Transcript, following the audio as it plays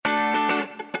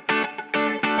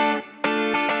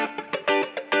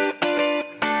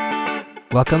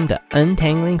Welcome to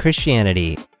Untangling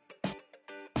Christianity.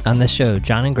 On this show,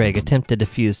 John and Greg attempt to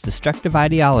diffuse destructive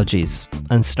ideologies,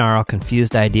 unsnarl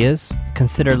confused ideas,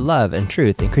 consider love and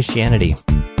truth in Christianity.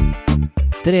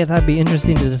 Today I thought it'd be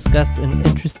interesting to discuss an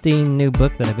interesting new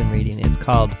book that I've been reading. It's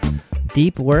called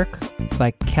Deep Work. It's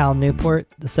by Cal Newport.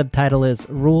 The subtitle is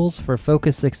Rules for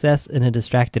Focused Success in a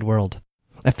Distracted World.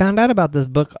 I found out about this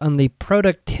book on the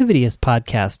Productivityist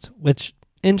podcast, which,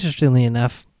 interestingly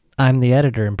enough, I'm the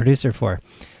editor and producer for.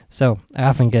 So I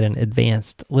often get an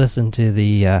advanced listen to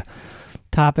the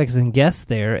topics and guests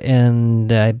there,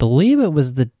 and I believe it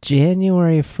was the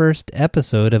January 1st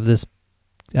episode of this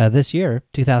year,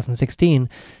 2016,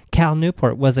 Cal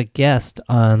Newport was a guest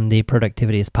on the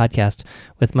Productivityist podcast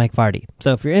with Mike Vardy.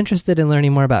 So if you're interested in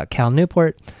learning more about Cal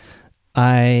Newport,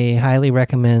 I highly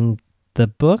recommend the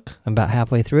book. I'm about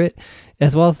halfway through it,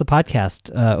 as well as the podcast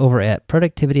over at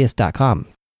productivityist.com.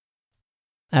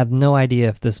 I have no idea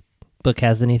if this book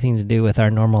has anything to do with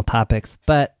our normal topics,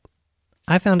 but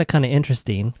I found it kind of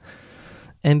interesting.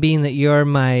 And being that you're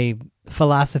my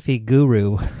philosophy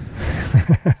guru,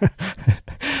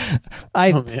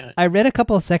 I read a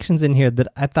couple of sections in here that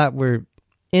I thought were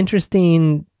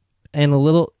interesting and a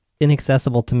little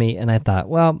inaccessible to me. And I thought,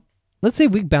 well, let's see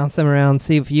if we can bounce them around,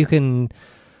 see if you can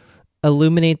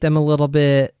illuminate them a little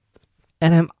bit.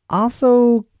 And I'm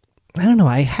also, I don't know,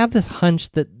 I have this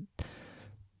hunch that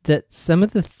some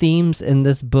of the themes in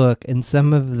this book and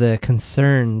some of the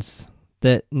concerns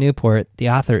that Newport, the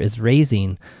author, is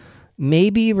raising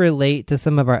maybe relate to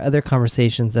some of our other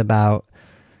conversations about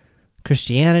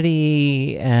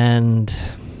Christianity and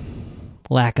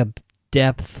lack of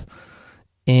depth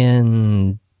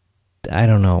in, I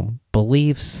don't know,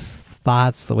 beliefs,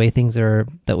 thoughts, the way things are,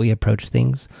 that we approach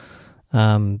things.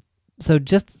 So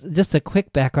just a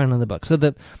quick background on the book. So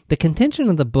the contention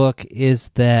of the book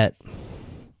is that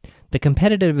the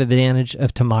competitive advantage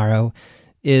of tomorrow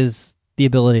is the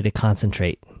ability to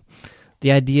concentrate.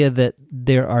 The idea that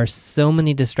there are so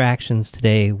many distractions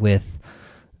today with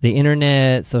the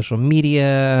internet, social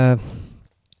media,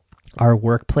 our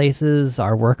workplaces,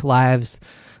 our work lives.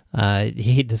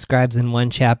 He describes in one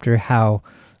chapter how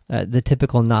the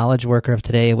typical knowledge worker of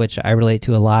today, which I relate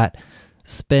to a lot,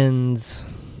 spends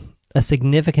a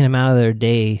significant amount of their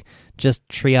day just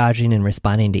triaging and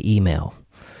responding to email.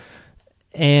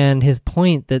 And his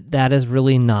point that is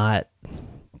really not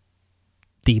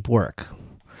deep work.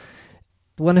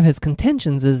 One of his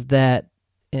contentions is that,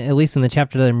 at least in the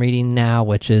chapter that I'm reading now,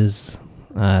 which is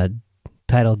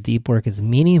titled Deep Work is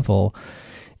Meaningful,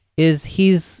 is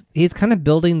he's kind of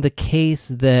building the case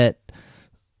that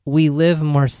we live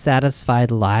more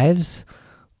satisfied lives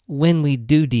when we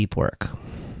do deep work.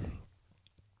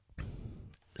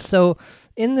 So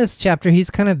in this chapter, he's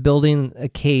kind of building a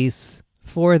case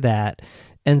for that.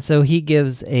 And so he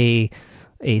gives a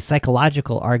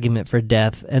psychological argument for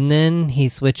death, and then he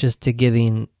switches to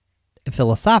giving a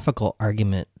philosophical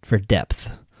argument for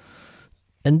depth.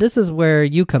 And this is where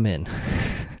you come in.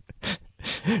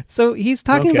 So he's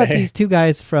talking about these two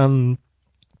guys from,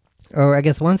 or I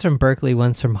guess one's from Berkeley,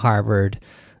 one's from Harvard,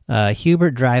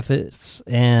 Hubert Dreyfus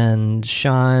and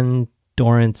Sean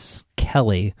Dorrance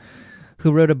Kelly,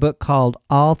 who wrote a book called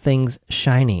All Things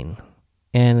Shining,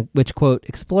 and which, quote,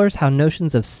 explores how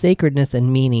notions of sacredness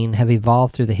and meaning have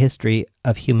evolved through the history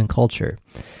of human culture.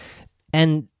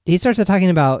 And he starts talking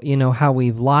about, how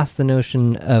we've lost the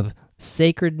notion of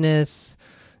sacredness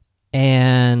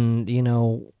and,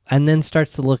 and then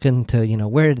starts to look into,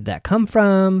 where did that come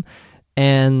from?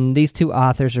 And these two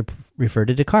authors are referred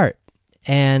to Descartes.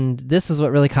 And this is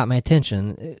what really caught my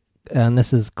attention. And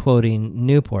this is quoting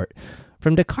Newport.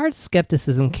 From Descartes'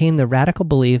 skepticism came the radical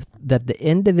belief that the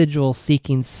individual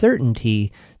seeking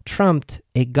certainty trumped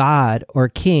a god or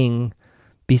king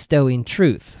bestowing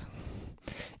truth.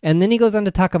 And then he goes on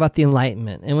to talk about the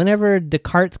Enlightenment. And whenever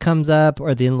Descartes comes up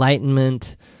or the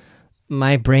Enlightenment,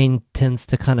 my brain tends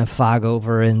to kind of fog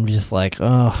over and just like,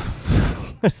 oh,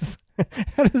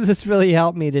 how does this really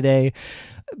help me today?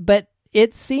 But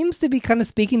it seems to be kind of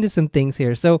speaking to some things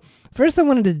here. So first I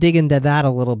wanted to dig into that a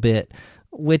little bit,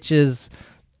 which is,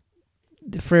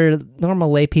 for normal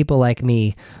lay people like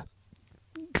me,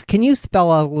 can you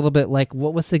spell out a little bit like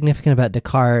what was significant about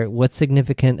Descartes, what's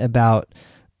significant about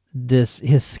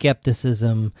his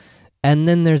skepticism, and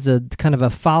then there's a kind of a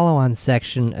follow-on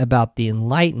section about the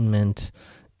Enlightenment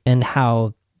and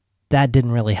how that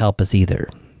didn't really help us either.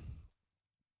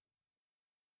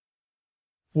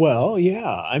 Well,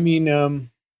 yeah, I mean, I'm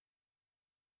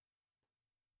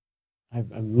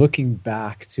looking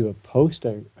back to a post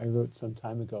I wrote some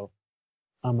time ago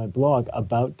on my blog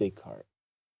about Descartes.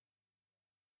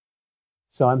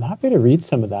 So I'm happy to read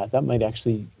some of that. That might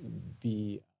actually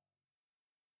be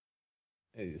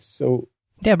so.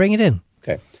 Yeah, bring it in.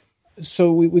 Okay,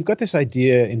 so we've got this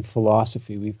idea in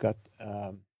philosophy. We've got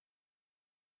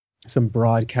some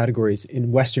broad categories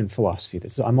in Western philosophy.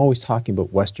 I'm always talking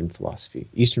about Western philosophy.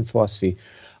 Eastern philosophy,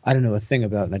 I don't know a thing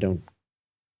about, and I don't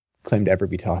claim to ever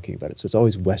be talking about it. So it's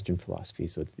always Western philosophy.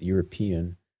 So it's the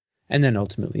European, and then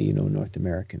ultimately, North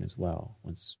American as well.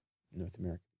 Once North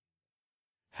America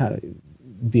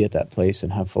be at that place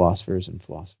and have philosophers and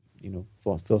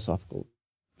philosophical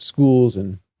schools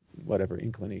and whatever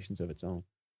inclinations of its own.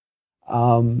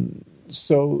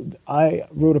 So I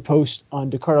wrote a post on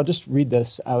Descartes. I'll just read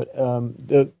this out.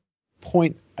 The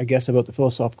point, I guess, about the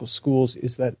philosophical schools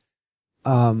is that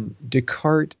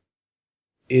Descartes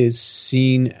is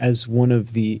seen as one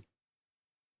of the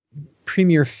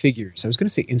premier figures. I was going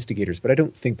to say instigators, but I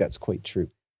don't think that's quite true.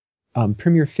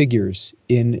 Premier figures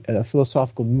in a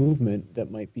philosophical movement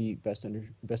that might be best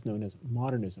known as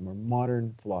modernism or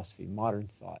modern philosophy, modern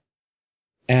thought.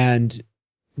 And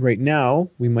right now,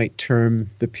 we might term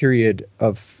the period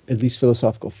of at least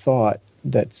philosophical thought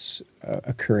that's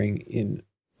occurring in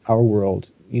our world,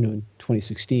 in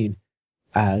 2016,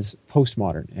 as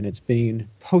postmodern. And it's been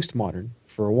postmodern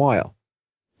for a while.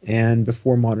 And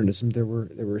before modernism, there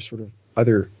were sort of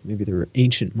maybe there were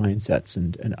ancient mindsets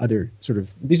and other sort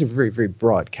of, these are very, very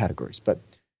broad categories. But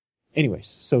anyways,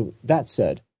 so that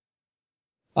said,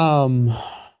 I'm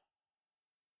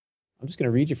just going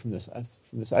to read you from this.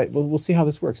 We'll see how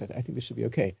this works. I think this should be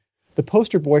okay. The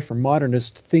poster boy for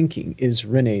modernist thinking is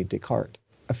René Descartes.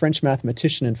 A French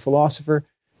mathematician and philosopher,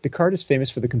 Descartes is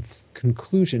famous for the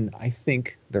conclusion, I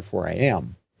think, therefore I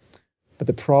am. But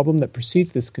the problem that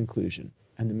precedes this conclusion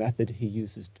and the method he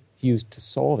used to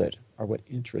solve it are what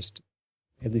interested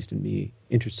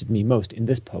me most in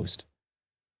this post.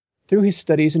 Through his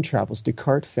studies and travels,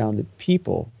 Descartes found that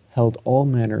people held all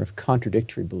manner of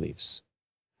contradictory beliefs.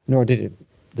 Nor did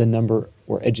the number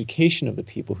or education of the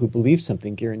people who believed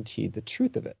something guaranteed the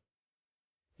truth of it.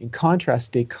 In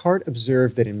contrast, Descartes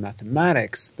observed that in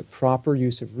mathematics, the proper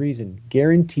use of reason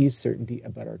guarantees certainty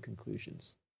about our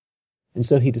conclusions. And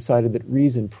so he decided that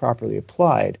reason properly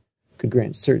applied could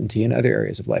grant certainty in other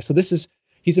areas of life. So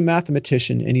he's a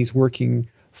mathematician, and he's working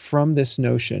from this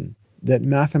notion that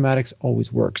mathematics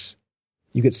always works.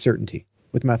 You get certainty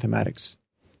with mathematics.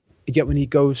 Yet when he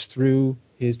goes through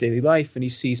his daily life and he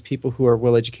sees people who are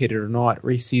well educated or not, or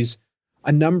he sees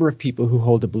a number of people who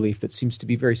hold a belief that seems to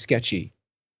be very sketchy,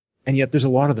 and yet there's a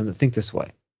lot of them that think this way.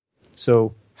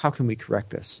 So how can we correct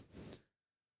this?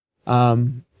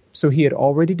 So he had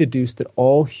already deduced that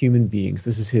all human beings,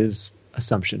 this is his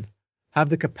assumption, have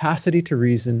the capacity to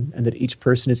reason, and that each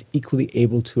person is equally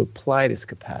able to apply this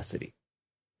capacity.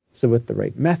 So with the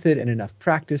right method and enough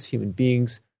practice, human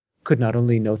beings could not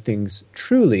only know things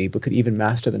truly, but could even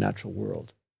master the natural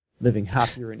world, living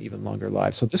happier and even longer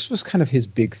lives. So this was kind of his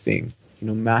big thing,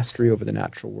 mastery over the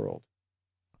natural world.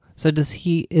 So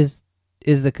is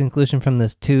the conclusion from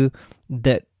this too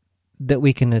that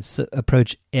we can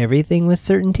approach everything with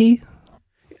certainty?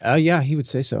 Yeah, he would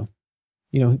say so.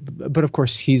 But of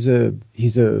course he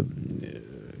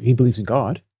believes in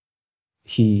God.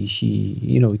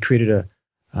 He created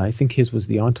I think his was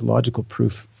the ontological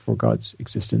proof for God's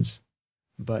existence,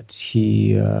 but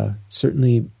he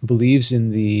certainly believes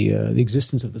in the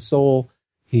existence of the soul.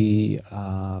 He's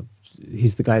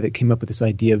the guy that came up with this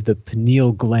idea of the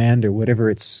pineal gland, or whatever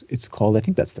it's called. I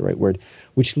think that's the right word,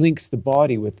 which links the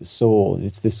body with the soul, and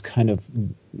it's this kind of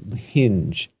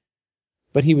hinge.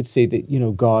 But he would say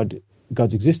that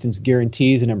God's existence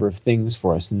guarantees a number of things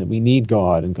for us, and that we need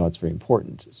God, and God's very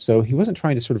important. So he wasn't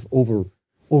trying to sort of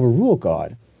overrule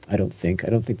God. I don't think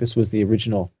this was the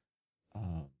original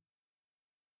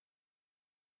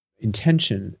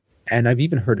intention. And I've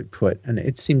even heard it put, and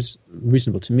it seems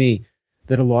reasonable to me,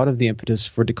 that a lot of the impetus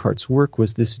for Descartes' work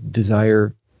was this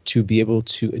desire to be able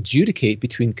to adjudicate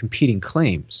between competing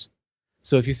claims.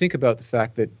 So if you think about the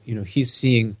fact that he's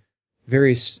seeing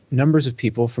various numbers of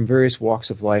people from various walks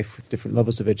of life with different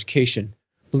levels of education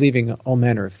believing all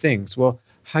manner of things, well,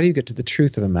 how do you get to the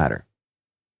truth of a matter?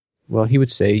 Well, he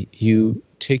would say you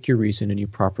take your reason and you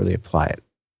properly apply it.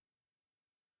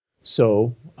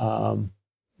 So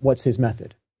what's his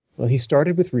method? Well, he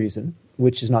started with reason,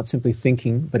 which is not simply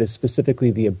thinking, but is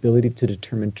specifically the ability to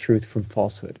determine truth from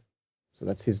falsehood. So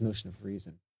that's his notion of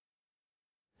reason.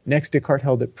 Next, Descartes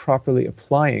held that properly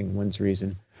applying one's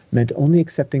reason meant only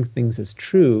accepting things as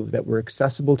true that were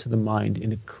accessible to the mind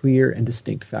in a clear and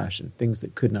distinct fashion, things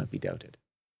that could not be doubted.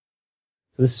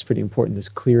 So this is pretty important, this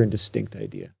clear and distinct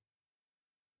idea.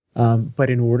 But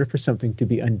in order for something to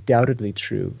be undoubtedly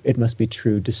true, it must be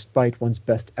true despite one's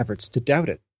best efforts to doubt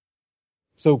it.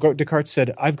 So Descartes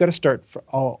said,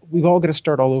 we've all got to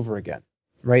start all over again,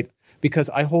 right? Because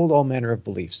I hold all manner of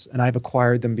beliefs, and I've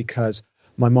acquired them because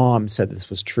my mom said this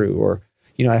was true, or,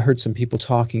 I heard some people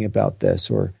talking about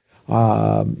this, or,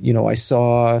 I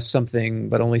saw something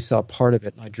but only saw part of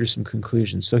it, and I drew some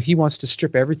conclusions. So he wants to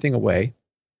strip everything away.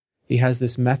 He has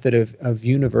this method of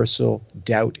universal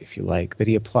doubt, if you like, that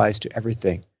he applies to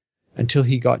everything until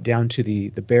he got down to the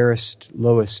barest,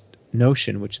 lowest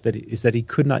notion, which is that he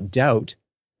could not doubt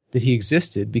that he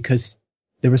existed because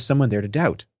there was someone there to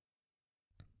doubt.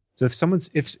 So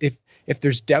if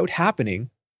there's doubt happening,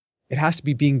 it has to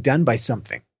be being done by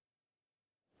something.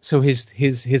 So his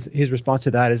response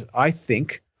to that is, I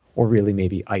think, or really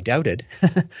maybe I doubted,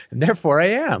 and therefore I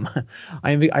am.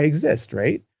 I exist,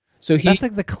 right? So that's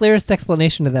like the clearest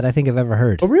explanation of that I think I've ever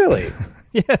heard. Oh, really?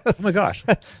 Yes. Oh my gosh.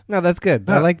 No, that's good.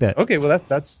 I like that. Okay, well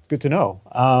that's good to know.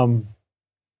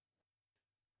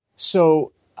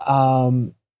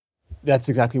 That's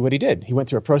exactly what he did. He went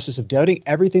through a process of doubting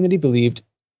everything that he believed,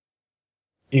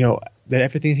 that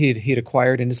everything he had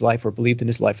acquired in his life or believed in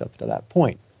his life up to that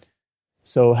point.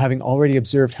 So having already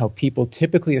observed how people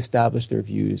typically establish their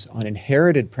views on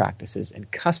inherited practices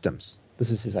and customs, this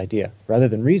is his idea, rather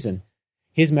than reason,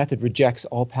 his method rejects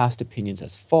all past opinions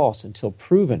as false until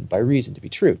proven by reason to be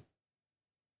true.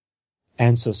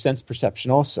 And so sense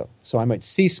perception also. So I might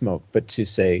see smoke, but to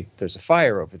say there's a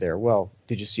fire over there, well,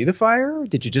 did you see the fire or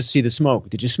did you just see the smoke?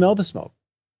 Did you smell the smoke?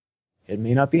 It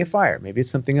may not be a fire. Maybe it's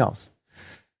something else.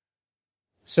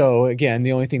 So again,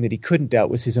 the only thing that he couldn't doubt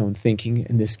was his own thinking,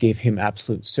 and this gave him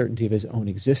absolute certainty of his own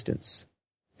existence.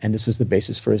 And this was the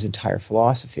basis for his entire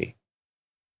philosophy.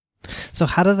 So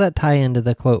how does that tie into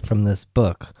the quote from this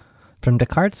book? From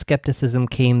Descartes' skepticism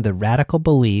came the radical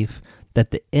belief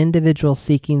that the individual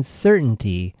seeking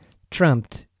certainty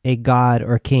trumped a god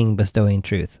or king bestowing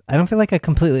truth. I don't feel like I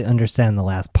completely understand the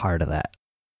last part of that.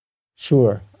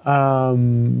 Sure.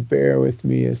 Bear with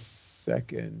me a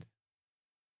second.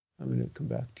 I'm going to come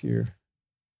back to your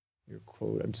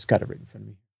quote. I've just got it right in front of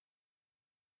me.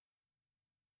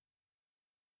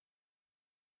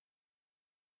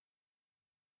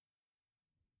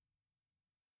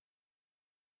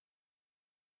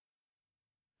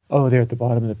 Oh, there at the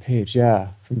bottom of the page, yeah.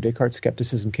 From Descartes'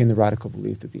 skepticism came the radical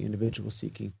belief that the individual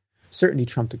seeking certainty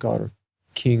trumped a god or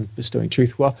king bestowing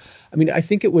truth. Well, I mean, I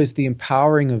think it was the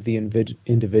empowering of the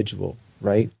individual,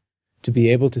 right? To be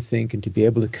able to think and to be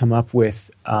able to come up with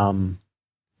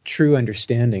true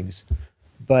understandings.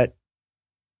 But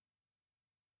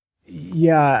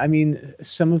yeah, I mean,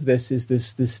 some of this is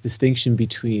this distinction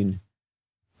between,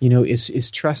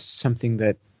 is trust something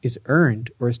that is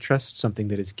earned or is trust something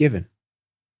that is given?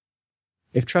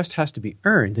 If trust has to be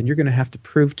earned, then you're going to have to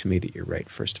prove to me that you're right,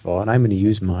 first of all, and I'm going to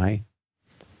use my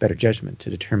better judgment to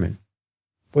determine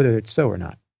whether it's so or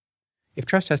not. If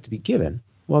trust has to be given,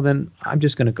 well, then I'm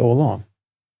just going to go along,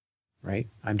 right?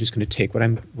 I'm just going to take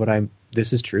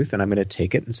this is truth, and I'm going to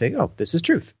take it and say, oh, this is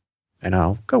truth, and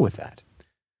I'll go with that.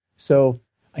 So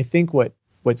I think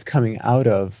what's coming out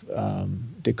of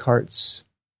Descartes',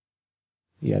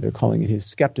 they're calling it his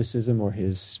skepticism or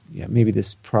his, maybe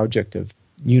this project of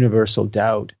universal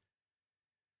doubt.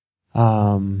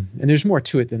 And there's more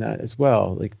to it than that as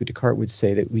well. Like Descartes would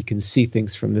say that we can see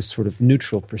things from this sort of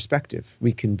neutral perspective.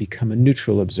 We can become a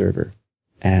neutral observer.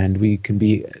 And we can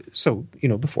be, so,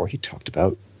 before he talked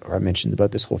about, or I mentioned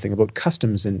about this whole thing about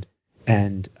customs and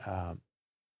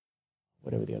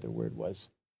whatever the other word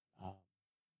was,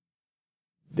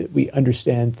 that we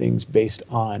understand things based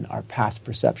on our past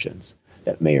perceptions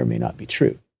that may or may not be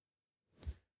true.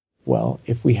 Well,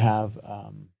 if we have,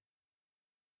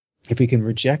 if we can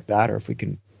reject that, or if we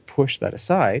can push that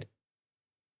aside,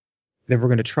 then we're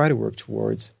going to try to work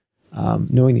towards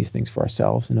knowing these things for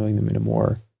ourselves and knowing them in a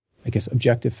more, I guess,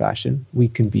 objective fashion. We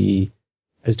can be,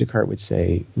 as Descartes would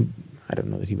say, I don't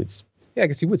know that he would, I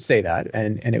guess he would say that,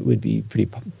 and it would be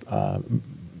pretty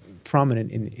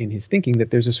prominent in his thinking that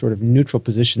there's a sort of neutral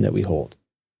position that we hold.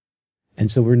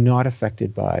 And so we can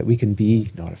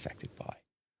be not affected by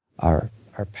our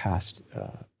past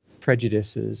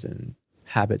prejudices and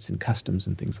habits and customs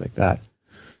and things like that.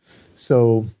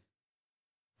 So,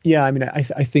 yeah, I mean, I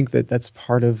think that that's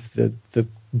part of the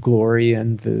glory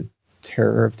and the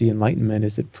terror of the Enlightenment,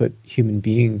 is it put human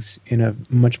beings in a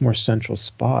much more central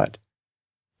spot.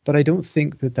 But I don't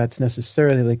think that that's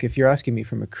necessarily, like, if you're asking me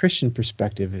from a Christian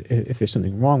perspective, if there's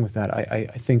something wrong with that, I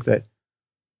think that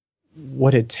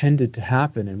what had tended to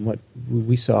happen and what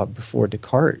we saw before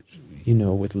Descartes,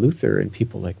 with Luther and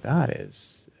people like that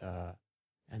is,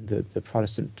 and the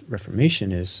Protestant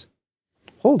Reformation is,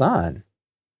 hold on,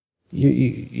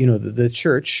 the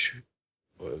church,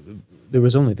 there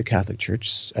was only the Catholic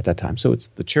Church at that time, so it's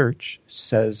the Church,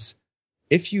 says,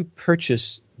 if you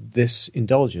purchase this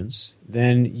indulgence,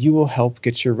 then you will help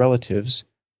get your relatives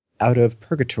out of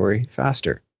purgatory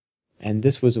faster. And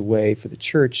this was a way for the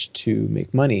Church to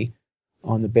make money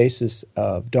on the basis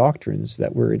of doctrines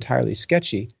that were entirely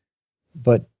sketchy.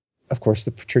 But, of course,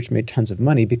 the Church made tons of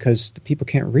money because the people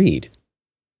can't read.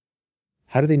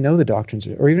 How do they know the doctrines?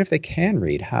 Or even if they can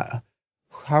read, how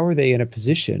are they in a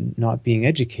position, not being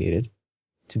educated,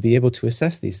 to be able to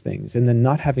assess these things and then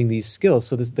not having these skills?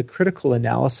 So the critical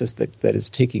analysis that is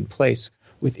taking place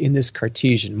within this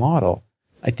Cartesian model,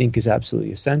 I think, is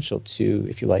absolutely essential to,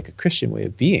 if you like, a Christian way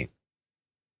of being.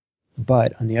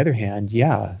 But on the other hand,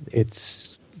 yeah,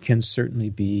 it can certainly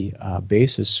be a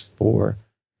basis for,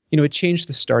 it changed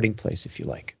the starting place, if you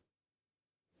like.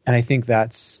 And I think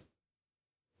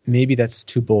maybe that's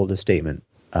too bold a statement.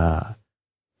 A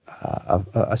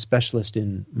specialist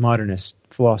in modernist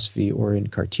philosophy or in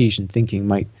Cartesian thinking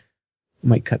might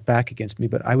cut back against me,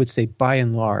 but I would say by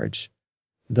and large,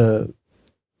 the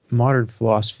modern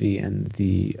philosophy and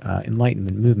the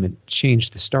Enlightenment movement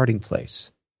changed the starting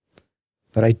place.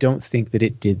 But I don't think that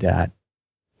it did that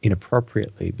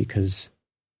inappropriately, because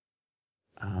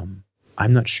I'm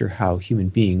not sure how human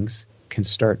beings can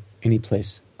start any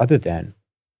place other than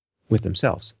with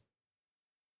themselves.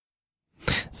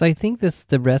 So I think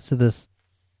the rest of this,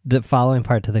 the following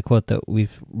part to the quote that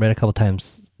we've read a couple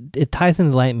times, it ties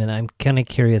into Enlightenment. I'm kind of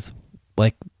curious,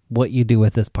 like, what you do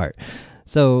with this part.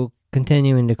 So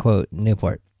continuing to quote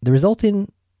Newport, the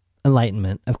resulting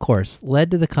Enlightenment, of course,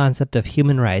 led to the concept of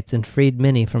human rights and freed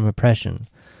many from oppression.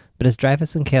 But as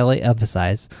Dreyfus and Kelly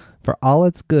emphasize, for all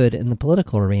its good in the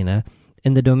political arena,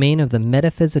 in the domain of the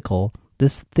metaphysical,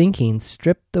 this thinking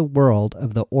stripped the world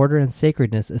of the order and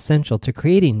sacredness essential to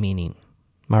creating meaning.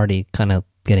 I'm already kind of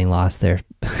getting lost there.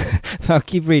 I'll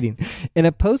keep reading. In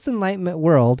a post-Enlightenment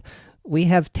world, we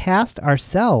have tasked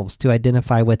ourselves to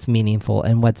identify what's meaningful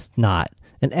and what's not,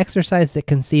 an exercise that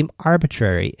can seem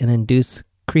arbitrary and induce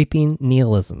creeping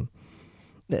nihilism.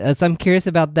 So I'm curious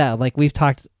about that. Like, we've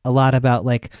talked a lot about,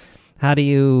 like, how do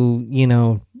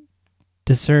you,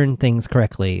 discern things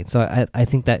correctly? So I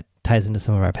think that ties into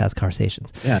some of our past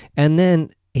conversations. Yeah. And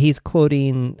then he's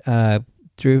quoting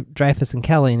Dreyfus and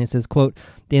Kelly, and he says, quote,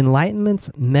 the Enlightenment's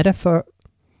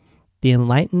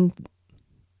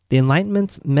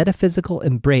metaphysical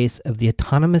embrace of the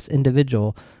autonomous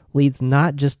individual leads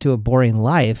not just to a boring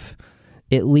life,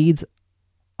 it leads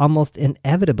almost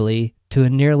inevitably to a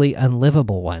nearly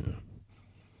unlivable one.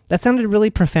 That sounded really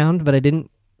profound, but I didn't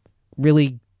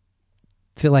really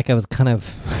feel like I was kind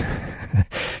of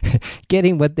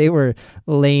getting what they were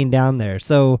laying down there.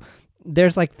 So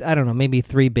there's, like, I don't know, maybe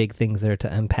three big things there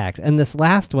to unpack. And this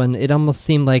last one, it almost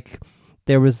seemed like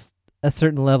there was a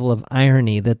certain level of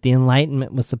irony that the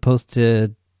Enlightenment was supposed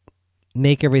to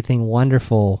make everything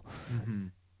wonderful. Mm-hmm.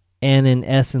 And in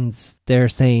essence, they're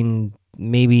saying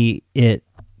maybe it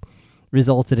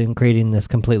resulted in creating this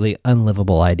completely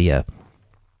unlivable idea.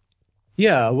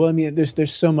 Yeah, well, I mean,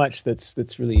 there's so much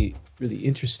that's really, really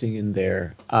interesting in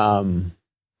there. I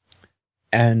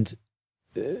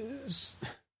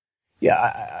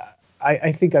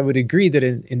think I would agree that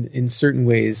in certain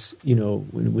ways,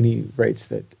 when he writes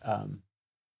that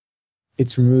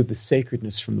it's removed the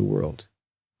sacredness from the world,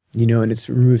 and it's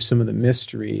removed some of the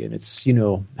mystery, and it's,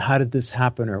 how did this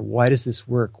happen, or why does this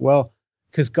work? Well,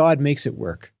 because God makes it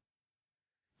work,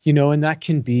 and that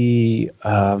can be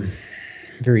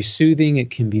very soothing. It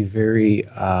can be very,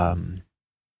 I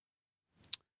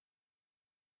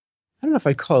don't know if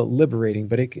I'd call it liberating,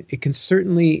 but it can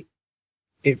certainly,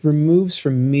 it removes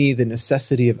from me the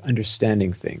necessity of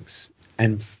understanding things.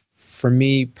 And for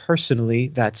me personally,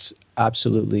 that's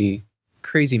absolutely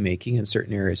crazy making in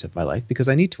certain areas of my life, because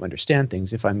I need to understand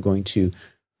things if I'm going to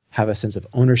have a sense of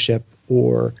ownership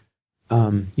or,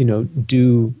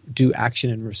 do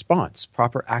action and response,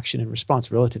 proper action and response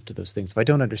relative to those things. If I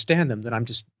don't understand them, then I'm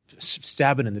just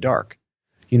stabbing in the dark,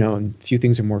 and few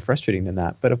things are more frustrating than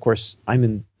that. But of course, I'm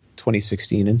in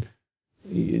 2016, and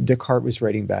Descartes was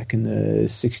writing back in the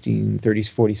 1630s,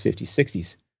 40s,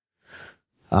 50s,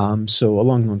 60s. So a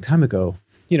long, long time ago,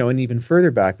 and even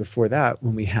further back before that,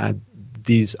 when we had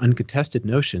these uncontested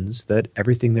notions that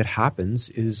everything that happens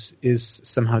is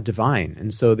somehow divine.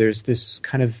 And so there's this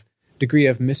kind of degree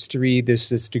of mystery, there's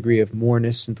this degree of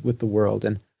moreness with the world.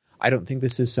 And I don't think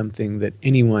this is something that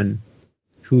anyone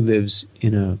who lives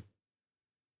in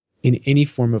any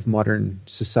form of modern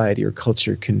society or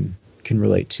culture can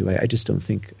relate to. I just don't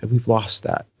think we've lost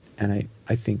that. And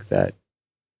I think that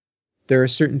there are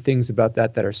certain things about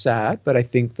that are sad, but I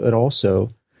think that also,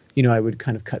 I would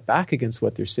kind of cut back against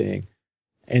what they're saying,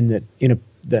 and that in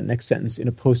that next sentence, in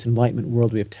a post-enlightenment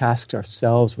world, we have tasked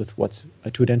ourselves with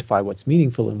to identify what's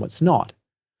meaningful and what's not.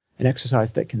 An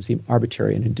exercise that can seem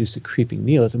arbitrary and induce a creeping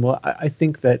nihilism. Well, I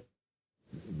think that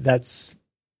that's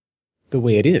the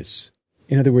way it is.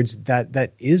 In other words,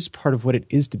 that is part of what it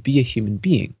is to be a human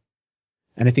being.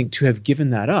 And I think to have given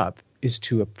that up is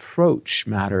to approach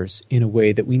matters in a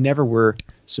way that we never were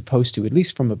supposed to, at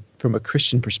least from a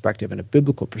Christian perspective and a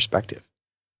biblical perspective.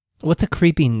 What's a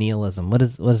creeping nihilism? What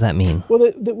does that mean?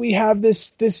 Well, that we have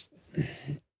this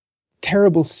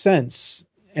terrible sense,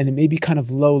 and it may be kind of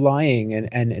low-lying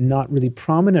and not really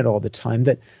prominent all the time,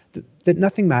 that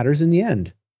nothing matters in the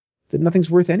end, that nothing's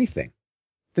worth anything,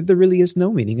 that there really is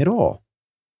no meaning at all,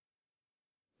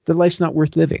 that life's not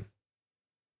worth living.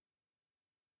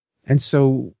 And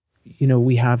so,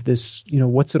 we have this,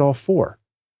 what's it all for?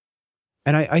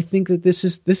 And I think that this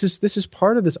is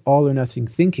part of this all or nothing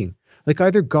thinking. Like,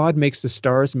 either God makes the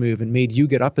stars move and made you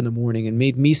get up in the morning and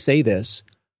made me say this,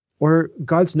 or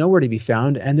God's nowhere to be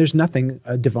found and there's nothing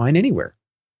divine anywhere.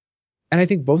 And I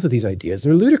think both of these ideas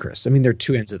are ludicrous. I mean, they're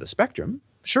two ends of the spectrum,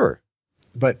 sure.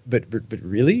 But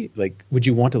really, like, would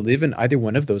you want to live in either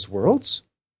one of those worlds?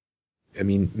 I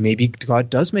mean, maybe God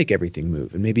does make everything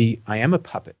move, and maybe I am a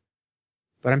puppet.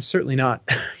 But I'm certainly not,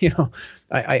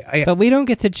 But we don't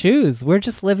get to choose. We're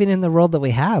just living in the world that we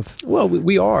have. Well,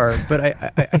 we are, but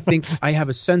I think I have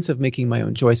a sense of making my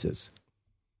own choices.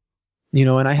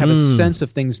 And I have a sense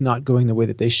of things not going the way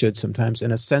that they should sometimes,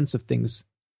 and a sense of things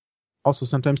also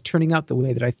sometimes turning out the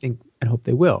way that I think and hope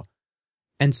they will.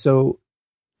 And so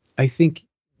I think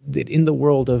that in the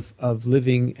world of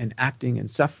living and acting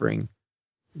and suffering,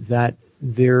 that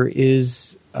there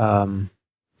is...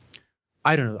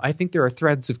 I don't know. I think there are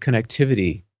threads of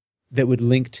connectivity that would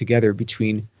link together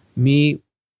between me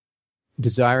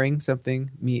desiring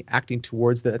something, me acting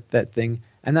towards that thing,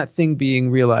 and that thing being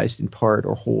realized in part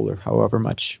or whole or however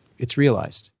much it's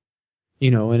realized.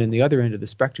 And in the other end of the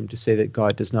spectrum, to say that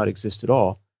God does not exist at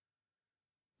all,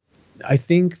 I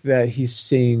think that he's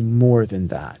saying more than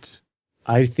that.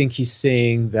 I think he's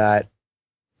saying that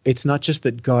it's not just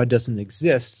that God doesn't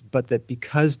exist, but that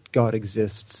because God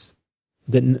exists,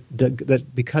 that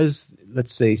because,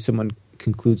 let's say, someone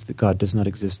concludes that God does not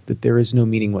exist, that there is no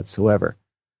meaning whatsoever.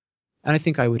 And I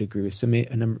think I would agree with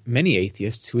many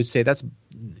atheists who would say that's,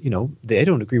 they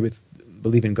don't agree with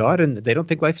believe in God and they don't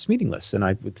think life is meaningless. And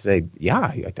I would say,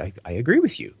 yeah, I agree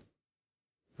with you,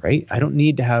 right? I don't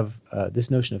need to have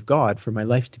this notion of God for my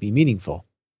life to be meaningful.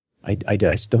 I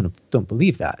just don't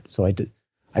believe that. So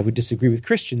I would disagree with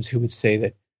Christians who would say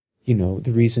that,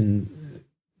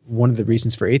 one of the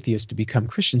reasons for atheists to become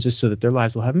Christians is so that their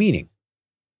lives will have meaning.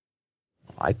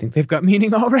 I think they've got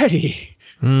meaning already,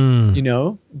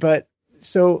 but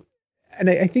so, and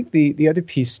I think the other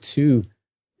piece too,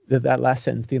 that last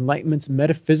sentence, the Enlightenment's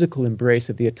metaphysical embrace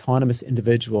of the autonomous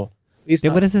individual.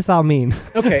 What does this all mean?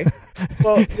 Okay.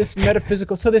 Well, this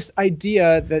metaphysical, so this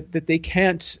idea that they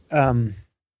can't,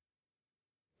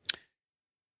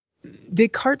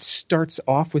 Descartes starts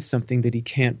off with something that he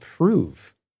can't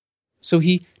prove. So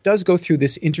he does go through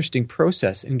this interesting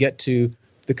process and get to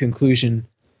the conclusion,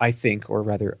 I think, or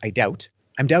rather, I doubt.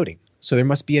 I'm doubting. So there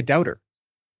must be a doubter.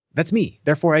 That's me.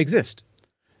 Therefore, I exist.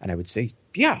 And I would say,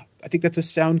 yeah, I think that's a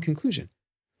sound conclusion.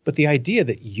 But the idea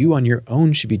that you on your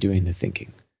own should be doing the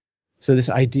thinking. So this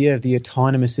idea of the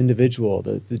autonomous individual,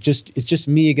 it's just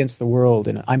me against the world,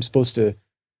 and I'm supposed to,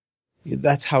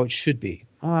 that's how it should be.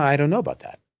 I don't know about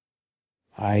that.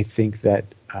 I think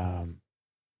that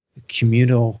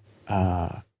communal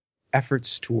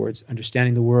efforts towards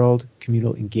understanding the world,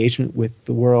 communal engagement with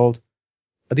the world,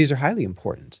 these are highly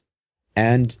important.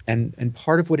 And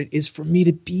part of what it is for me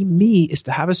to be me is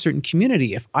to have a certain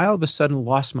community. If I all of a sudden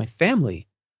lost my family,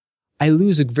 I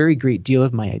lose a very great deal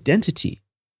of my identity.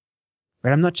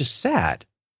 Right? I'm not just sad.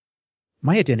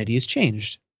 My identity has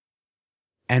changed.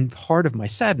 And part of my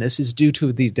sadness is due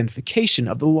to the identification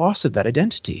of the loss of that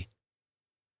identity.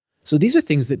 So these are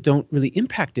things that don't really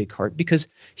impact Descartes because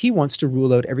he wants to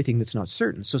rule out everything that's not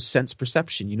certain. So sense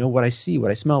perception, what I see, what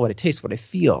I smell, what I taste, what I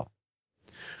feel.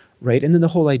 Right? And then the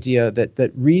whole idea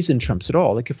that reason trumps it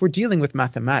all. Like if we're dealing with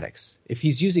mathematics, if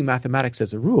he's using mathematics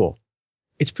as a rule,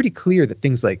 it's pretty clear that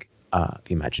things like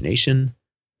the imagination,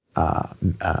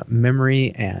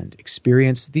 memory, and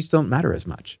experience, these don't matter as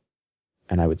much.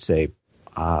 And I would say,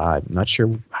 I'm not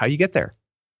sure how you get there.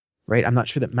 Right? I'm not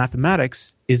sure that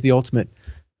mathematics is the ultimate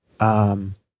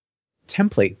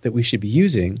template that we should be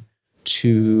using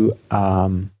to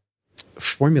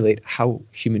formulate how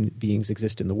human beings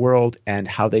exist in the world and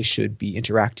how they should be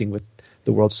interacting with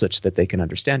the world such that they can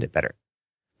understand it better.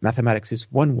 Mathematics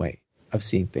is one way of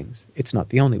seeing things. It's not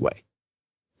the only way.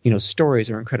 stories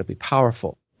are incredibly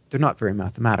powerful. They're not very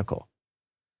mathematical.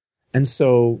 And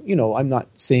so, I'm not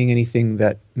saying anything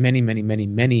that many, many, many,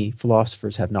 many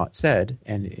philosophers have not said,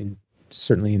 and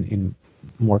certainly in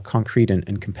more concrete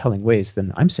and compelling ways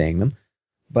than I'm saying them.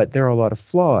 But there are a lot of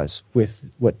flaws with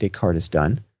what Descartes has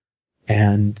done.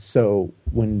 And so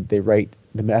when they write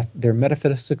their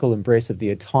metaphysical embrace of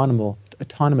the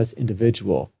autonomous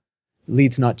individual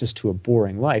leads not just to a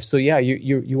boring life. So yeah,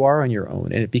 you are on your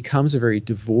own, and it becomes a very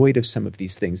devoid of some of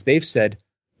these things. They've said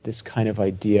this kind of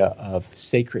idea of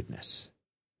sacredness,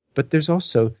 but there's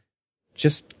also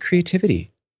just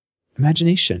creativity,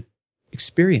 imagination,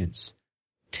 experience,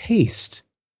 taste.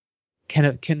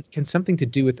 Can something to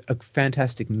do with a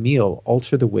fantastic meal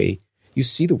alter the way you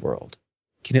see the world?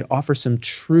 Can it offer some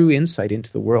true insight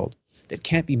into the world that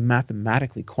can't be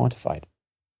mathematically quantified?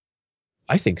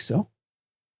 I think so.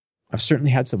 I've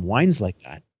certainly had some wines like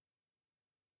that.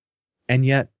 And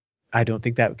yet, I don't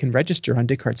think that can register on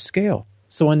Descartes' scale.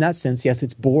 So in that sense, yes,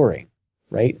 it's boring,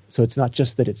 right? So it's not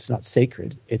just that it's not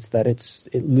sacred, it's that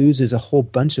it loses a whole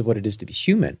bunch of what it is to be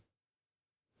human.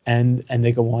 And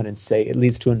they go on and say it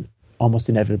leads to almost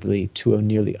inevitably to a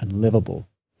nearly unlivable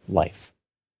life.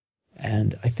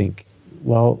 And I think,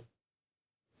 well,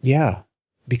 yeah,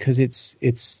 because it's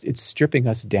stripping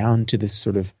us down to this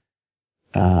sort of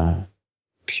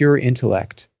pure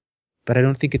intellect. But I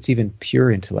don't think it's even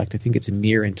pure intellect. I think it's a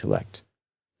mere intellect.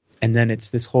 And then it's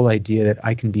this whole idea that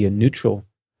I can be a neutral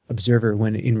observer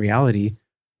when in reality,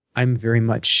 I'm very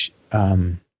much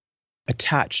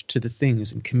attached to the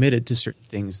things and committed to certain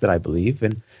things that I believe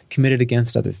and committed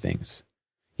against other things.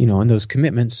 And those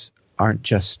commitments aren't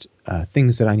just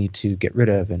things that I need to get rid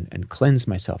of and cleanse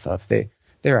myself of.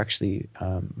 They're actually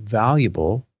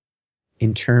valuable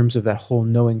in terms of that whole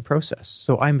knowing process.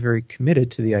 So I'm very committed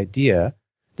to the idea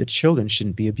that children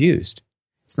shouldn't be abused.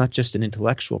 It's not just an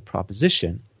intellectual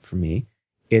proposition for me.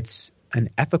 It's an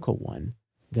ethical one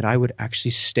that I would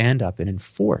actually stand up and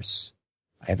enforce.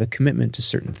 I have a commitment to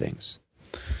certain things.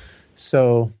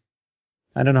 So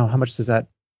I don't know, how much does that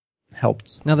help?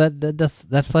 No, that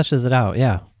fleshes it out,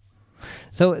 yeah.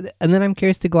 So, and then I'm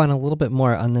curious to go on a little bit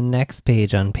more on the next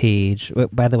page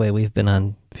by the way,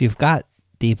 if you've got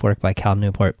Deep Work by Cal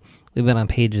Newport, we've been on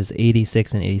pages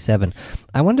 86 and 87.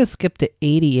 I wanted to skip to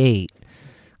 88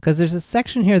 because there's a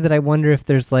section here that I wonder if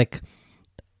there's kind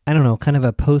of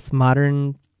a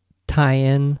postmodern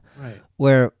tie-in, right,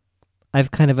 where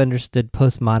I've kind of understood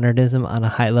postmodernism on a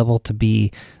high level to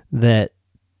be that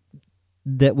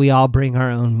we all bring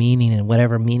our own meaning, and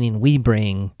whatever meaning we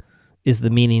bring is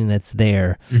the meaning that's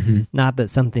there, not that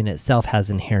something itself has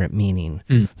inherent meaning.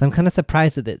 So I'm kind of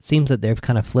surprised that it seems that they've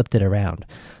kind of flipped it around.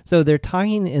 So they're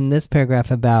talking in this paragraph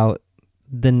about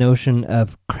the notion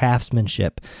of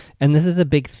craftsmanship. And this is a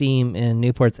big theme in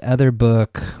Newport's other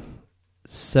book,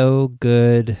 So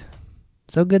Good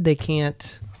They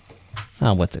Can't...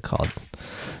 what's it called?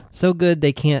 So Good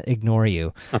They Can't Ignore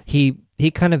You.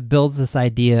 He kind of builds this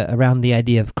idea around the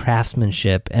idea of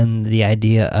craftsmanship and the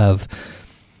idea of...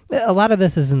 A lot of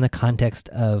this is in the context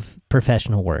of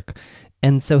professional work.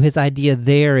 And so his idea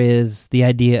there is the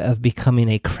idea of becoming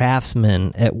a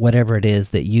craftsman at whatever it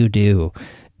is that you do.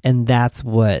 And that's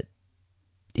what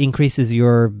increases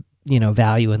your,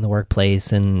 value in the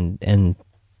workplace and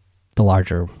the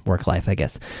larger work life, I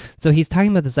guess. So he's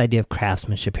talking about this idea of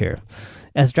craftsmanship here.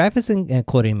 As Dreyfus and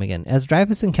quoting him again, as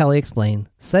Dreyfus and Kelly explain,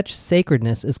 such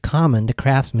sacredness is common to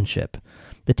craftsmanship.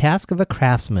 The task of a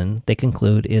craftsman, they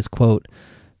conclude, is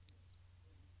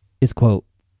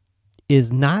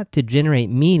not to generate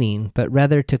meaning, but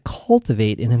rather to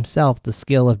cultivate in himself the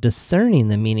skill of discerning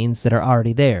the meanings that are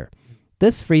already there.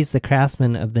 This frees the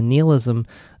craftsman of the nihilism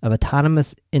of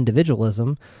autonomous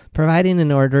individualism, providing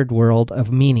an ordered world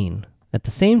of meaning. At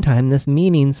the same time, this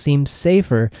meaning seems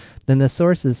safer than the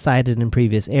sources cited in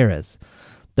previous eras.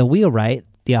 The wheelwright,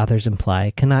 the authors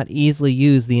imply, cannot easily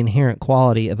use the inherent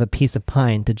quality of a piece of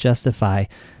pine to justify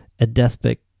a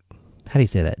despotic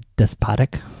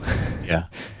Yeah.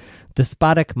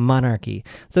 Despotic monarchy.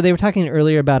 So they were talking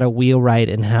earlier about a wheelwright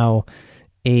and how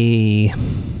the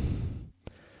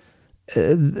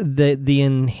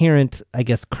inherent, I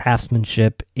guess,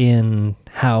 craftsmanship in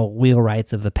how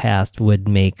wheelwrights of the past would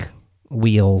make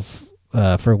wheels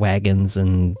for wagons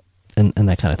and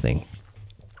that kind of thing.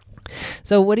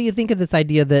 So what do you think of this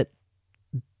idea that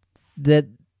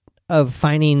of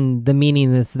finding the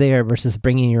meaning that's there versus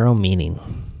bringing your own meaning?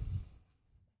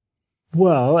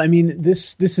 Well, I mean,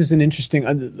 this is an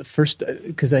interesting first,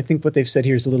 because I think what they've said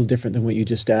here is a little different than what you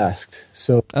just asked.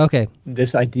 So, okay,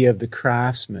 this idea of the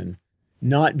craftsman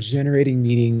not generating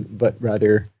meaning, but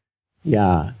rather,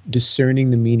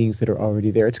 discerning the meanings that are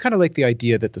already there. It's kind of like the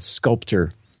idea that the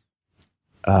sculptor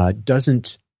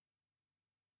doesn't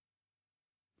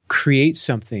create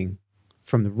something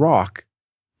from the rock.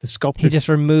 The sculptor He just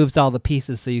removes all the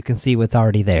pieces so you can see what's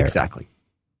already there. Exactly.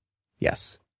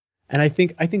 Yes. And I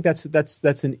think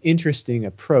that's an interesting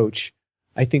approach.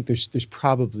 I think there's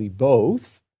probably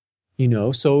both,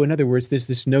 So in other words, there's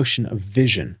this notion of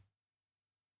vision,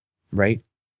 right?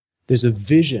 There's a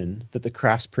vision that the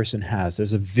craftsperson has.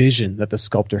 There's a vision that the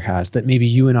sculptor has that maybe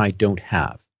you and I don't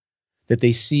have. That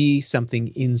they see something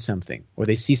in something, or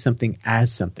they see something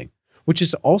as something, which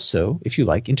is also, if you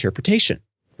like, interpretation,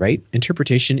 right?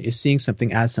 Interpretation is seeing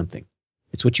something as something.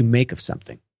 It's what you make of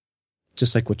something.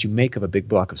 Just like what you make of a big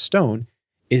block of stone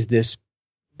is the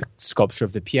sculpture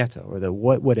of the Pietà, or the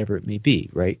whatever it may be,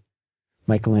 right?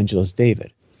 Michelangelo's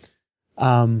David.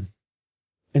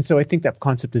 And so I think that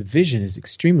concept of vision is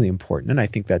extremely important, and I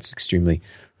think that's extremely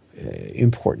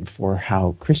important for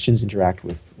how Christians interact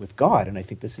with God. And I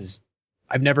think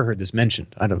I've never heard this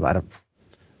mentioned. I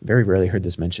very rarely heard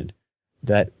this mentioned.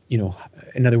 That,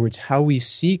 in other words, how we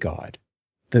see God,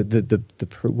 the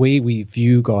way we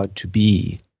view God to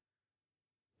be,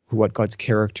 what God's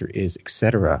character is,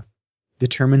 etc.,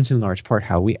 determines in large part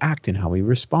how we act and how we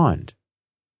respond.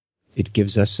 It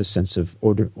gives us a sense of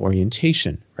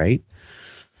orientation, right?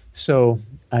 So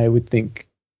I would think,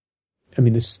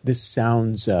 this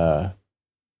sounds,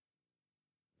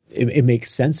 it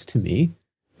makes sense to me.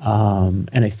 And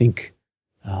I think,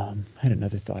 I had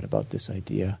another thought about this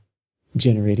idea,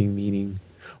 generating meaning.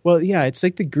 Well, yeah, it's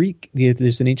like the Greek,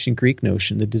 there's an ancient Greek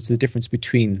notion that there's a difference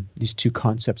between these two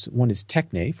concepts. One is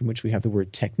techne, from which we have the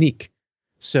word technique.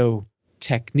 So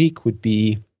technique would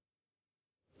be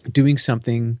doing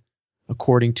something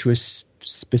according to a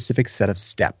specific set of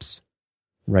steps,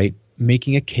 right?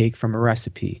 Making a cake from a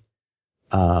recipe,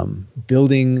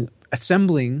 assembling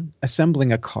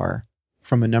a car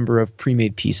from a number of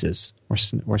pre-made pieces or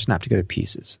snap together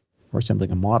pieces, or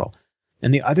assembling a model.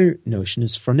 And the other notion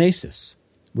is phronesis,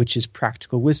 which is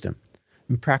practical wisdom.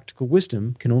 And practical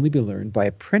wisdom can only be learned by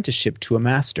apprenticeship to a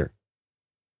master.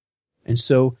 And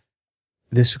so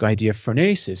this idea of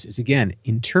phronesis is, again,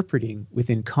 interpreting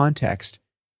within context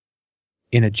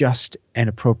in a just and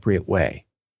appropriate way.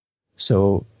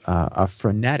 So a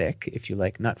phronetic, if you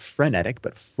like, not frenetic,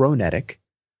 but phronetic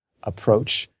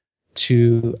approach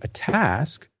to a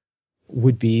task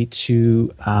would be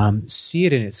to see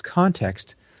it in its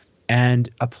context and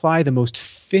apply the most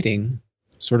fitting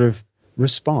sort of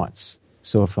response.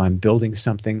 So if I'm building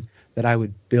something, that I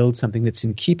would build something that's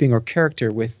in keeping or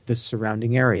character with the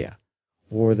surrounding area,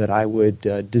 or that I would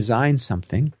design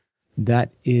something that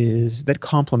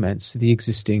complements the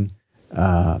existing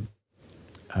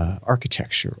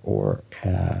architecture or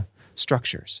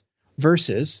structures,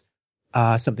 versus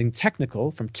something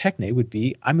technical from techne would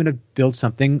be, I'm going to build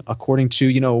something according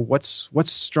to, what's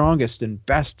strongest and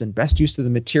best use of the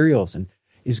materials, and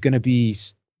is going to be,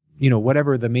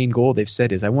 whatever the main goal they've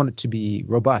said is. I want it to be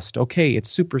robust. Okay,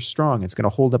 it's super strong. It's going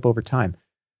to hold up over time.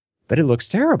 But it looks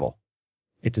terrible.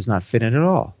 It does not fit in at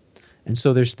all. And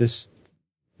so there's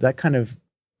that kind of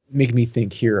made me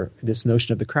think here, this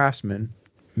notion of the craftsman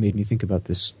made me think about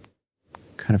this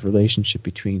kind of relationship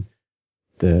between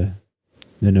the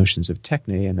notions of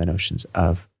techne and the notions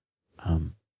of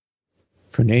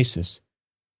phronesis.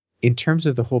 In terms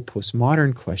of the whole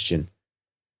postmodern question,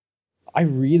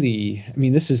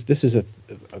 this is a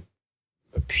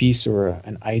piece or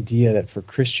an idea that for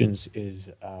Christians is,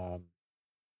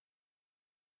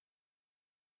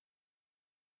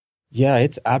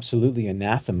 it's absolutely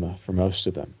anathema for most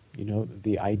of them.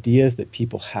 The ideas that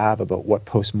people have about what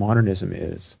postmodernism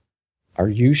is are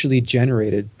usually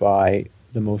generated by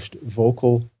the most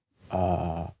vocal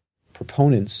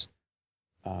proponents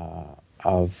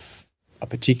of a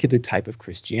particular type of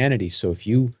Christianity. So if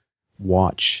you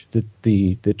watch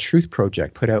the Truth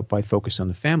Project put out by Focus on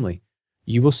the Family,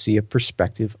 you will see a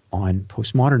perspective on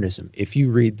postmodernism. If you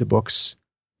read the books,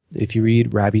 if you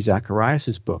read Ravi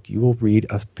Zacharias' book, you will read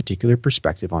a particular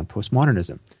perspective on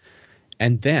postmodernism.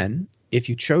 And then, if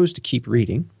you chose to keep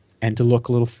reading and to look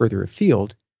a little further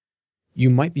afield, you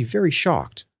might be very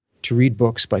shocked to read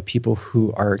books by people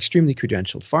who are extremely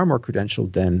credentialed, far more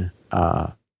credentialed than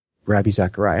Ravi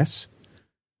Zacharias,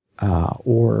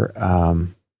 or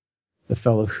the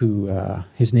fellow who,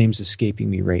 his name's escaping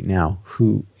me right now,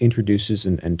 who introduces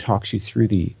and talks you through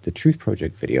the Truth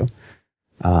Project video.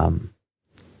 And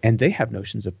they have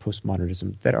notions of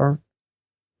postmodernism that are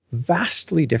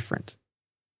vastly different.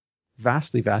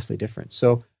 Vastly different.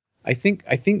 So I think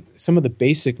some of the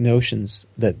basic notions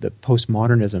that the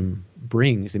postmodernism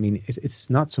brings, it's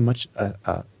not so much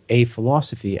a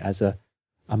philosophy as a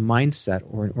mindset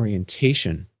or an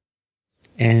orientation.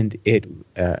 And it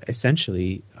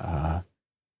essentially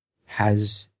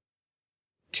has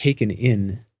taken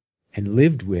in and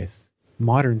lived with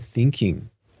modern thinking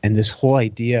and this whole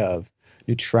idea of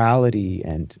neutrality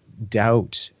and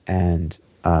doubt and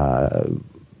the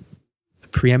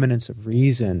preeminence of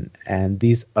reason and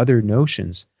these other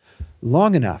notions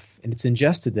long enough. And it's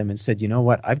ingested them and said, you know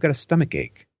what, I've got a stomach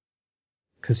ache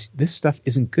because this stuff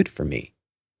isn't good for me.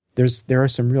 There are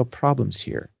some real problems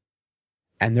here.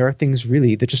 And there are things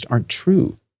really that just aren't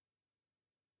true.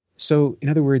 So, in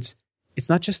other words, it's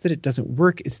not just that it doesn't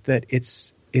work, it's that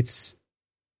it's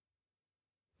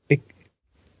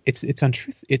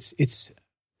untruth. It's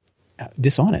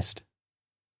dishonest.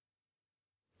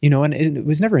 You know, and it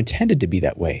was never intended to be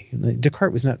that way.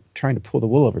 Descartes was not trying to pull the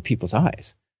wool over people's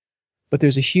eyes. But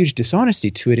there's a huge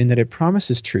dishonesty to it in that it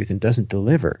promises truth and doesn't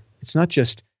deliver. It's not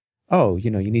just, oh,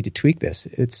 you know, you need to tweak this.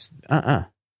 It's,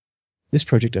 this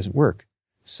project doesn't work.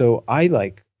 So I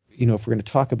like, you know, if we're going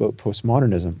to talk about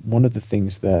postmodernism, one of the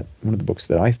books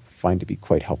that I find to be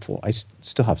quite helpful, I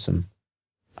still have some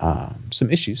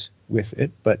issues with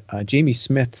it, but Jamie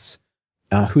Smith's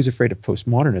Who's Afraid of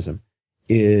Postmodernism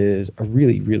is a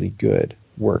really, really good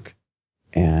work,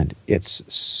 and it's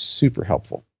super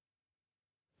helpful.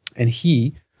 And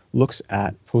he looks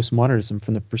at postmodernism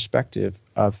from the perspective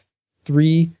of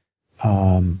three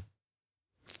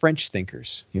French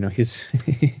thinkers. You know, he's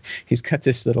got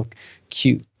this little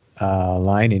cute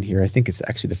line in here. I think it's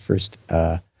actually the first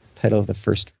title of the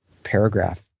first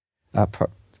paragraph,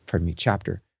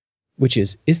 chapter, which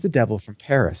is the devil from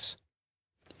Paris?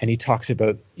 And he talks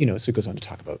about, you know, so it goes on to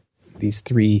talk about these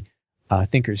three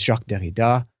thinkers, Jacques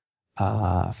Derrida,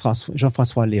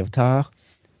 Jean-François Lyotard,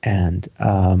 and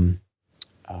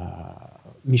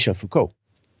Michel Foucault,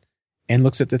 and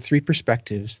looks at the three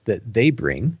perspectives that they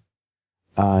bring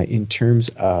in terms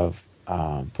of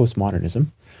postmodernism.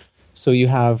 So you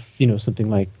have, you know, something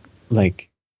like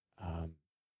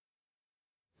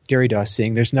Derrida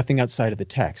saying there's nothing outside of the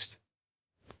text,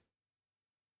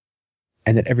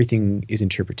 and that everything is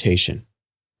interpretation.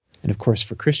 And of course,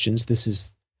 for Christians, this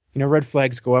is, you know, red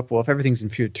flags go up. Well, if everything's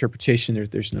interpretation,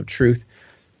 there's no truth.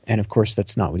 And of course,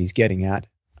 that's not what he's getting at.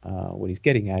 What he's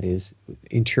getting at is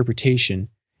interpretation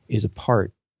is a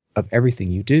part of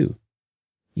everything you do.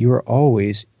 You are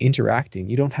always interacting.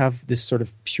 You don't have this sort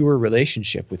of pure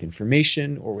relationship with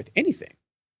information or with anything.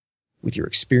 With your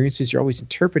experiences, you're always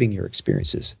interpreting your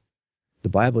experiences. The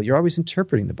Bible, you're always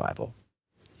interpreting the Bible.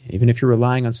 Even if you're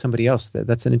relying on somebody else,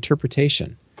 that's an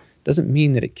interpretation. It doesn't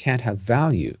mean that it can't have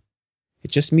value. It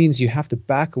just means you have to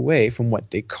back away from what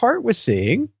Descartes was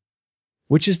saying,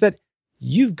 which is that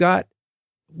you've got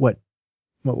what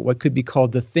could be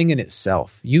called the thing in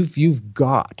itself. You've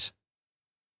got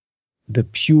the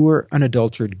pure,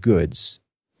 unadulterated goods.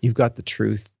 You've got the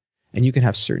truth, and you can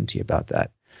have certainty about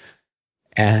that.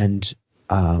 And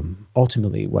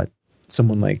ultimately, what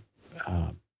someone like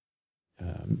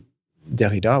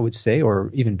Derrida would say,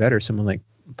 or even better, someone like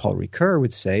Paul Ricoeur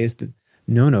would say, is that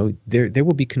no, there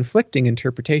will be conflicting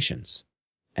interpretations.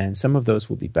 And some of those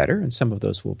will be better, and some of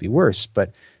those will be worse.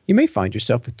 But you may find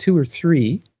yourself with two or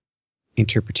three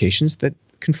interpretations that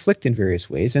conflict in various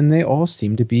ways, and they all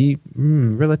seem to be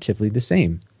relatively the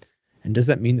same. And does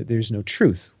that mean that there's no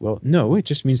truth? Well, no, it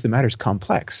just means the matter's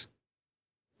complex.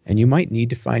 And you might need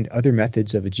to find other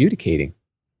methods of adjudicating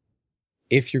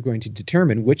if you're going to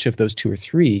determine which of those two or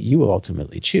three you will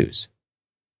ultimately choose.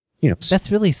 You know,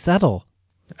 that's really subtle.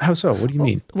 How so? What do you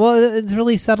mean? Well, it's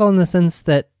really subtle in the sense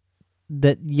that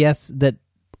yes, that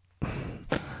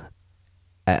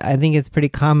I think it's pretty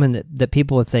common that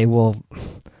people would say, well,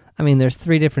 I mean, there's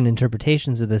three different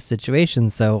interpretations of this situation,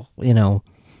 so, you know,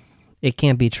 it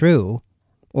can't be true,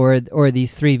 or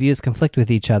these three views conflict with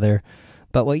each other.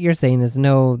 But what you're saying is,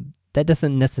 no, that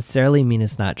doesn't necessarily mean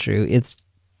it's not true.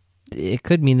 It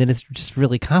could mean that it's just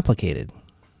really complicated.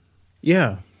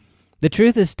 Yeah. The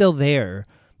truth is still there,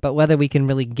 but whether we can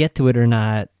really get to it or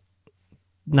not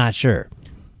sure.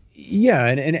 Yeah,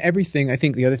 and everything, I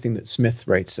think the other thing that Smith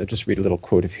writes, I'll just read a little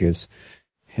quote of his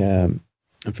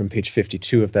from page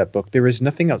 52 of that book. There is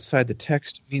nothing outside the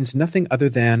text means nothing other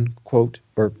than, quote,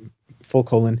 or full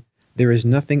colon, there is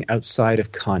nothing outside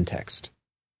of context.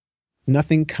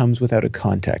 Nothing comes without a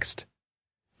context.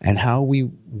 And how we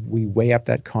weigh up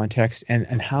that context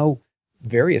and how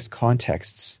various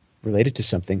contexts related to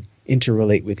something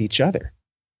interrelate with each other.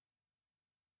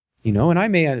 You know, and I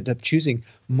may end up choosing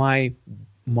my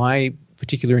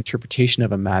particular interpretation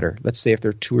of a matter. Let's say if there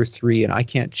are two or three, and I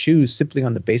can't choose simply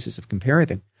on the basis of comparing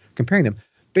them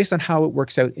based on how it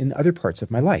works out in other parts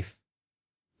of my life.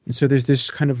 And so there's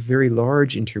this kind of very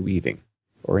large interweaving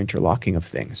or interlocking of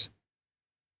things.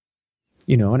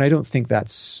 And I don't think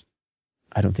that's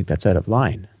out of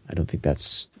line. I don't think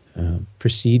that's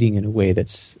proceeding in a way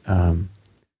that's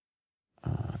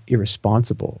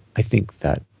irresponsible. I think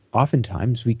that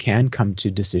oftentimes we can come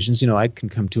to decisions. I can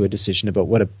come to a decision about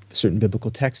what a certain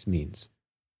biblical text means.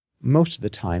 Most of the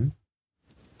time,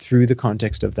 through the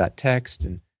context of that text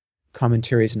and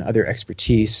commentaries and other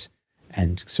expertise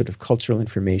and sort of cultural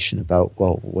information about,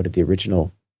 what would the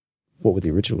original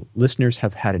listeners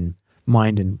have had in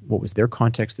mind, and what was their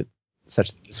context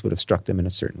such that this would have struck them in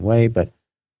a certain way. But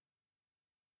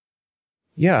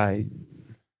yeah,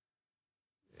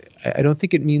 I don't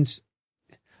think it means,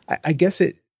 I guess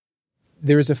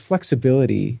there is a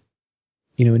flexibility,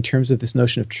 in terms of this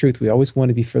notion of truth. We always want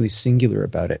to be fairly singular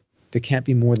about it. There can't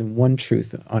be more than one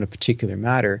truth on a particular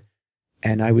matter.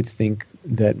 And I would think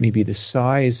that maybe the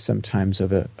size sometimes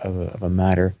of a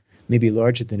matter may be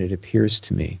larger than it appears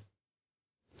to me.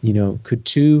 Could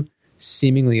two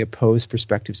seemingly opposed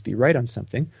perspectives be right on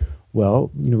something? Well,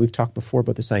 we've talked before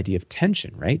about this idea of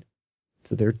tension, right?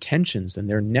 So there are tensions, and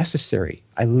they're necessary.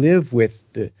 I live with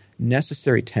the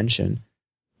necessary tension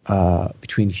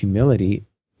between humility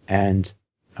and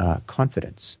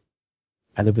confidence.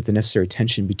 I live with the necessary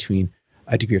tension between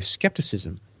a degree of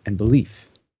skepticism and belief,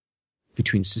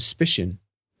 between suspicion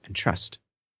and trust.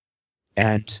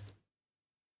 And,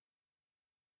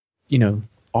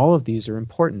 all of these are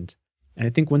important. And I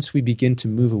think once we begin to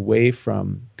move away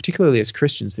from, particularly as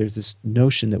Christians, there's this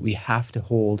notion that we have to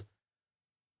hold,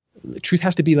 truth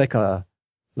has to be like a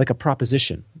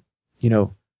proposition.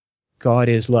 God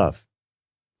is love.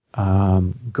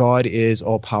 God is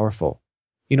all powerful.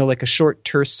 Like a short,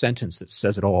 terse sentence that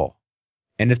says it all.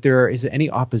 And if there is any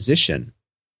opposition,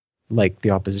 like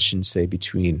the opposition, say,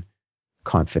 between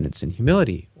confidence and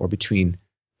humility, or between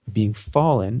being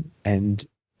fallen, and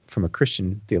from a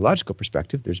Christian theological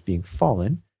perspective, there's being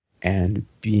fallen and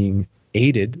being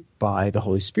aided by the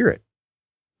Holy Spirit.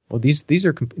 Well, these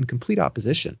are in complete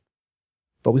opposition,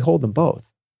 but we hold them both.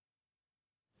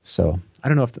 So I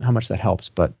don't know how much that helps,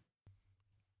 but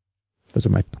those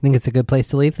are I think it's a good place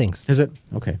to leave things. Is it?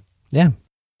 Okay. Yeah.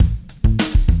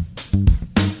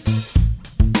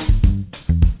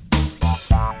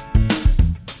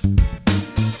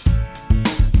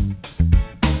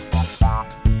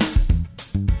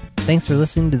 Thanks for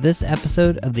listening to this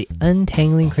episode of the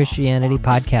Untangling Christianity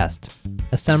podcast.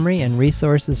 A summary and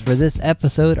resources for this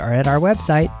episode are at our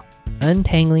website,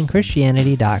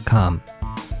 untanglingchristianity.com.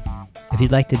 If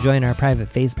you'd like to join our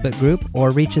private Facebook group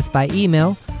or reach us by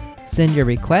email, send your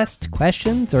request,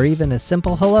 questions, or even a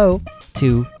simple hello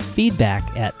to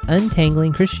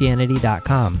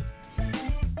feedback@untanglingchristianity.com.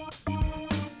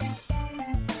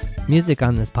 Music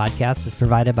on this podcast is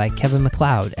provided by Kevin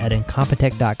MacLeod at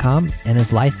Incompetech.com and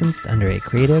is licensed under a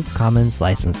Creative Commons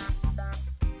license.